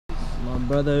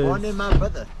brothers. Morning, my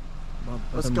brother.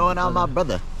 What's going on, my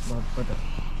brother? My brother.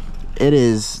 It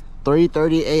is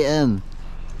 3:30 a.m.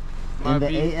 in the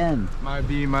a.m. Might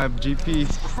be my GP.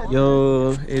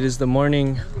 Yo, it is the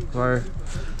morning of our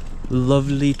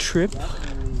lovely trip.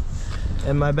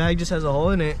 And my bag just has a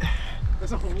hole in it.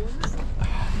 There's a hole in it?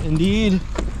 Indeed.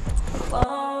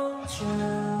 Won't you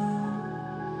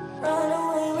run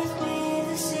away with me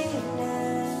this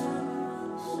evening?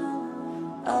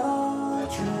 Oh,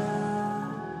 true.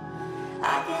 I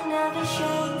can never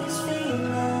shake this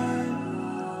feeling.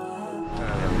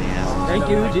 Thank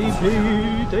you, GP.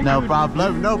 Thank No you,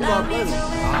 problem, no problem.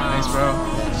 Nice, bro.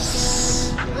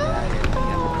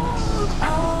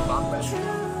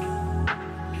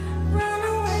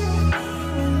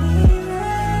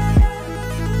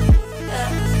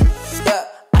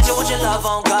 Love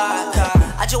on God.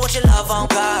 I just want your love on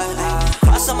God.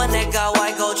 Cross on my neck, got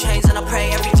white gold chains, and I pray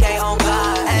every day on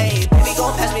God. Hey, baby,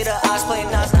 gon' pass me the odds, play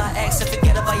nuts, not X, and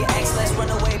forget about your ex. Let's run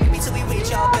away, baby, till we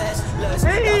reach our best. Let's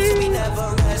up till we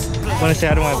never rest. Want to say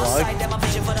hi to my vlog?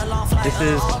 This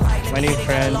is my new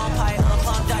friend.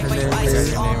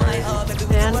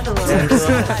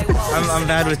 I'm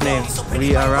bad with names.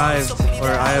 We arrived, or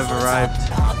I have arrived.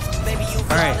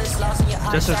 Alright,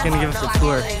 Justin's gonna give us a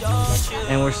tour.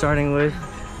 And we're starting with...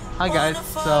 Hi guys,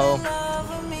 so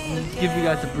let's give you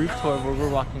guys a brief tour of where we're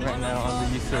walking right now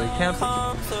on the UCLA campus.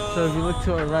 So if you look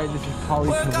to our right, this is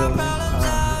Poly Pavilion. This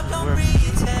is where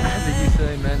the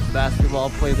UCLA men's basketball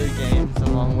play their games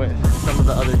along with some of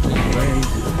the other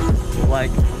teams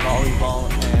like volleyball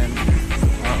and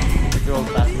the girls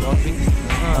basketball team.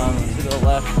 To the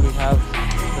left we have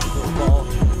the football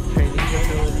training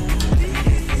facility.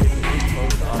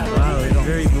 Wow, it's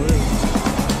very blue.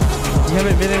 You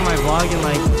haven't been in my vlog in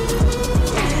like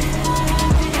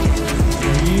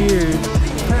years.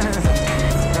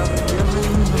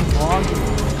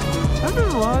 I've been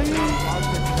vlogging.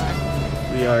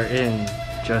 We are in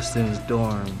Justin's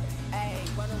dorm.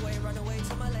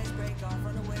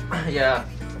 Yeah.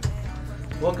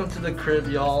 Welcome to the crib,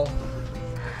 y'all.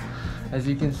 As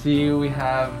you can see, we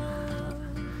have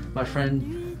my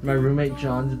roommate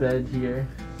John's bed here.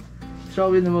 It's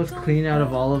probably the most clean out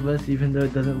of all of us, even though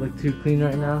it doesn't look too clean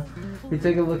right now. If we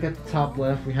take a look at the top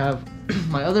left, we have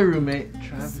my other roommate,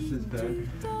 Travis's bed.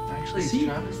 Actually,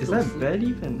 is that bed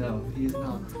even? No, he's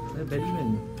not. Is that bed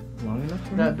even long enough for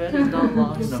him? That bed is not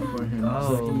long enough for him.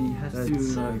 Oh, so he has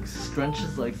to scrunch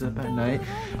his legs up at night.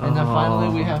 And then finally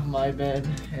we have my bed,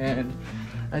 and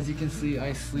as you can see,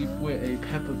 I sleep with a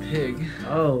Peppa Pig.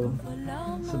 Oh,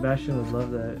 Sebastian would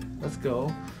love that. Let's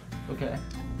go. Okay.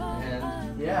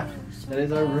 And yeah, that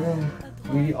is our room.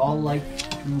 We all like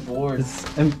to board,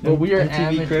 but we are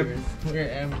amateurs. We are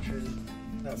amateurs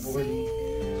at boarding.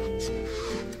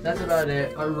 That's about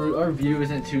it. Our view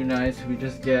isn't too nice. We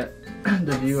just get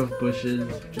the view of bushes,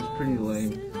 which is pretty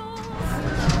lame.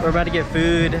 We're about to get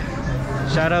food.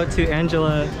 Shout out to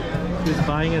Angela, who's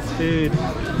buying us food.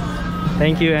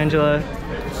 Thank you, Angela.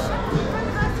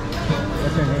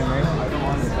 That's her name, right?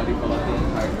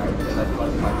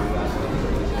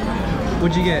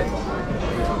 What'd you get?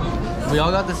 We all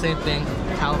got the same thing.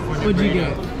 California burrito. What'd you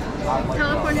get?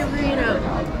 California burrito.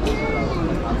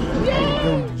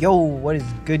 Yo, what is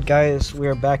good, guys? We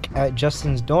are back at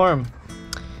Justin's dorm.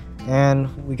 And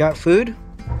we got food.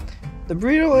 The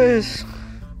burrito is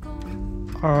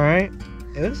alright.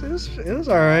 It was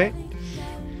alright.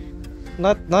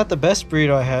 Not the best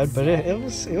burrito I had, but it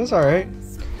was alright.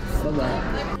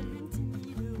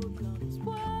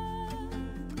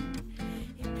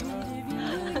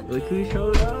 Look who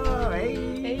showed up!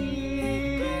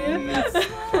 Hey!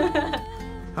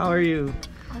 How are you?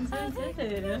 I'm so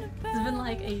good. It's been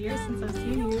like a year since I've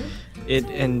seen you. It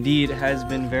indeed has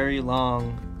been very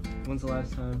long. When's the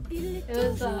last time? It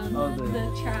was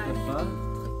the track. The buff?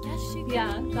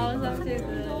 Yeah, that was after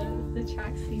the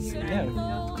track senior night.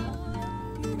 Yeah.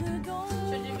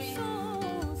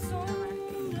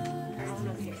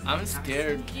 I'm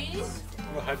scared.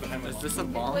 Is this a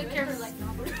bomb? What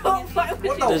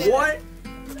the what?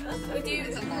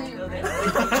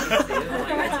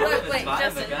 Wait,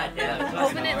 Justin.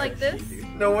 Open it like this.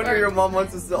 No wonder your mom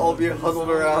wants us to all be huddled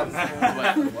around.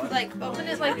 Like, open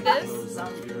it like this,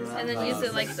 and then use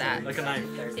it like that. Like a knife.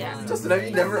 Yeah. Justin, have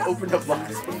you never opened a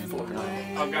box before?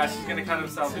 Oh gosh, she's gonna cut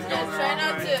himself. He's going Try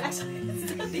not to.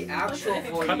 The actual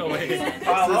voice. Cut away.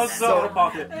 Wow, that was so out of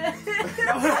pocket.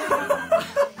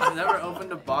 I've never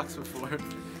opened a box before.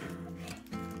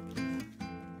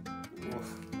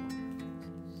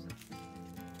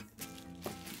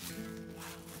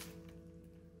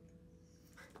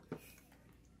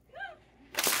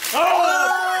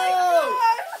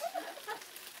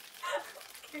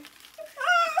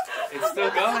 It's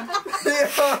still going. Yo!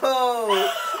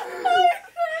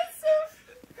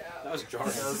 That was jarring.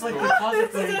 It's like the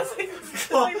closet thing.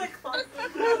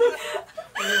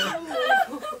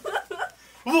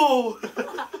 Whoa!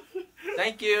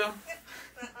 Thank you.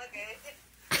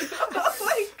 Oh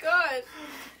my god.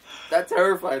 That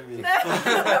terrified me.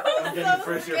 I'm getting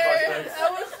first year scared. flashbacks. I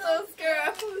was so scared. I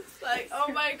was like, oh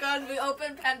my god, we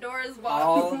opened Pandora's box.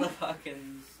 All the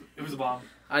fucking. It was a bomb.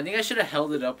 I think I should have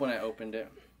held it up when I opened it.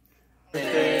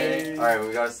 Alright,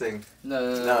 we gotta sing.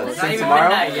 No, No, it's sing tomorrow?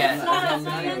 Not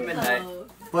even midnight.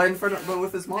 But in front of, but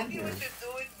with his mom here.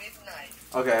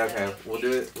 Okay. We'll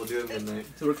do it midnight.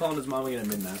 So we're calling his mom again at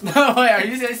midnight. No, wait, are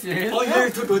you serious? Oh yeah,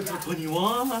 it took until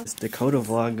 21. It's Dakota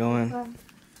vlog going.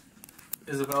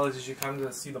 Isabella, did you come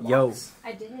to see the box? Yo.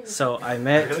 I did. So I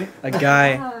met a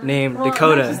guy named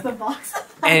Dakota,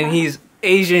 and he's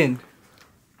Asian.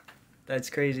 That's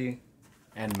crazy.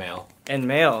 And male. And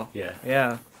male. Yeah.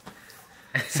 Yeah.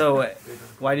 So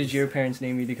why did your parents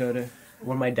name you Dakota?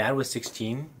 When my dad was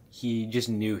 16, he just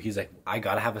knew. He's like, I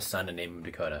gotta have a son and name him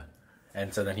Dakota.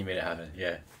 And so then he made it happen.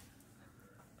 Yeah.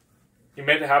 He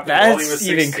made it happen while he was That's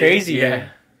 16. even crazier. Yeah.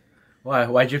 Why?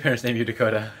 Why'd your parents name you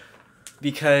Dakota?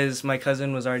 Because my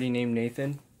cousin was already named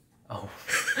Nathan. Oh.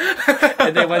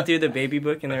 And they went through the baby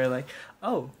book and they were like,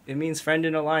 oh, it means friend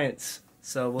in alliance.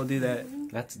 So we'll do that.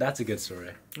 That's a good story.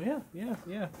 Yeah.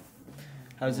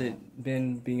 How's it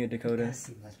been being a Dakota?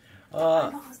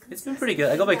 It's been pretty good.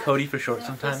 I go by Cody for short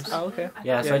sometimes. Oh, okay.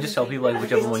 Yeah, so I just tell people like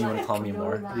whichever one you want to call me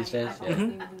more these days.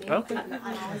 Yeah. Okay.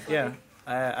 Yeah.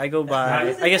 I go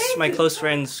by, I guess my close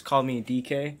friends call me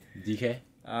DK. DK?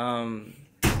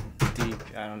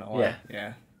 I don't know why.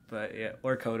 Yeah. But yeah,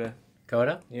 or Coda.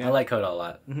 Coda? Yeah. I like Coda a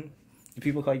lot. Do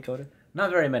people call you Coda? Not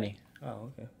very many. Oh,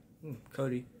 okay.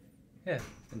 Cody. Yeah,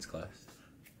 it's close.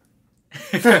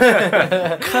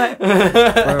 Cut.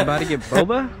 We're about to get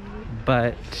boba,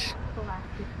 but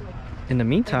in the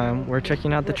meantime, we're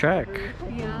checking out the track.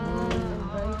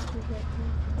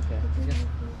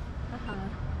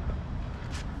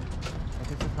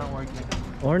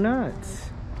 Or not.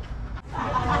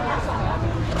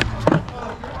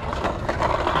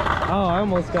 Oh, I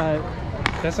almost got...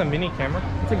 That's a mini camera?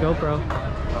 It's a GoPro.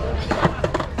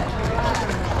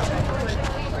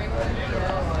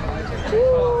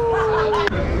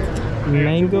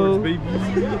 Mango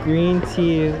green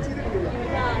tea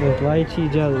with lychee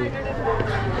jelly.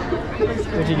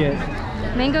 What'd you get?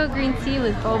 Mango green tea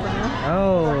with boba.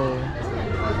 Oh.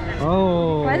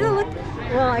 Why does it look...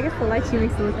 Well, I guess the lychee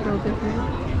makes it look a little different.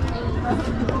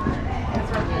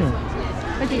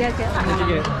 What'd you guys get? What'd you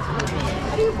get?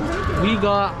 We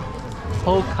got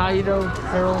Hokkaido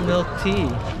Pearl Milk Tea.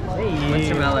 Hey. What's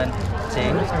your melon?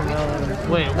 Ting?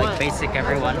 Wait, like what? basic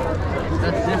everyone.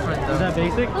 That's different though. Is that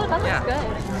basic? Oh, that Yeah. looks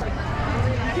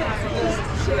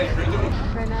good.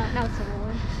 Right now it's a roll.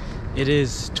 It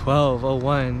is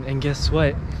 12:01, and guess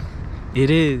what? It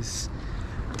is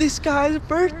this guy's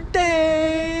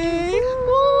birthday!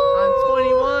 I'm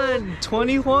 21.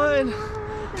 21!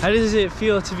 How does it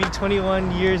feel to be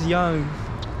 21 years young?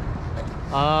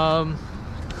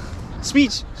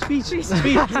 Speech! Right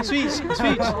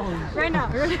now.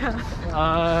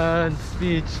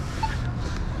 Speech.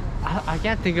 I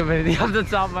can't think of anything off the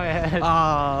top of my head.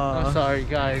 I'm sorry,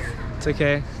 guys. It's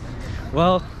okay.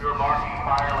 Well.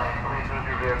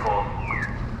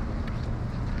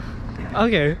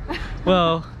 Okay.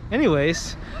 Well,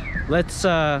 anyways, let's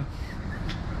have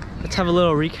a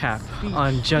little recap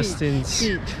on Justin's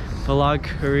vlog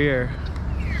career.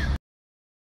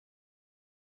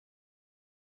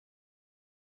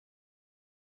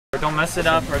 Don't mess it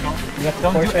up or don't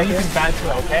do anything bad to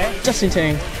it, okay? Justin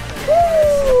Tang.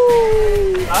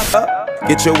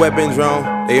 Get your weapons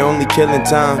wrong, they only killing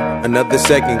time. Another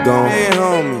second gone. Yeah,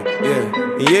 homie,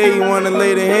 yeah. Yeah, you wanna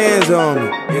lay their hands on me,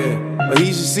 yeah. But he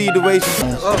should see the way she...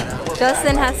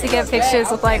 Justin has to get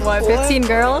pictures with like, what, 15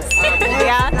 girls?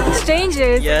 Yeah,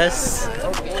 strangers. Yes.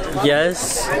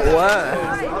 Yes.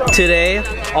 What? Today.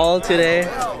 All today.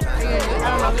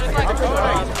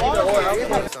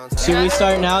 Should we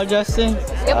start now, Justin? Yep,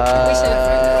 we should.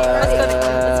 Let's go.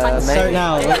 Let's find Start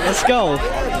now. Let's go.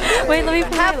 Wait, let me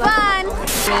play. Have fun.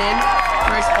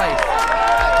 First place.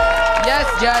 Yes,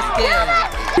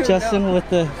 Justin. Justin with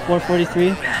the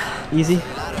 443. Easy.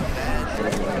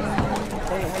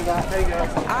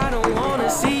 I don't wanna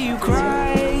see you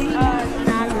cry.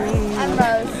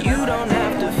 You don't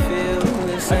have to feel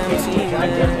this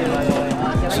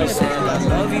emptiness. She said I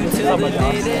love you till the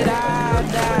day that I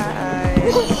die.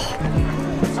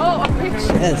 Oh, a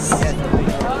picture. Yes.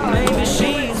 Maybe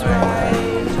she's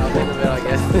right.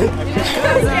 Okay.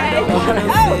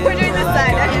 Oh, we're doing this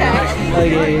side. Okay.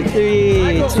 Okay,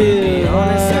 3, 2,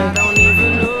 1.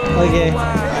 Okay.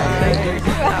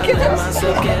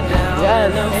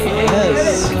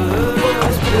 Yes.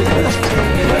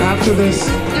 After this,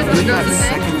 we got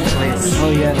second place.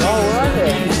 Oh yeah. Oh, we're on there.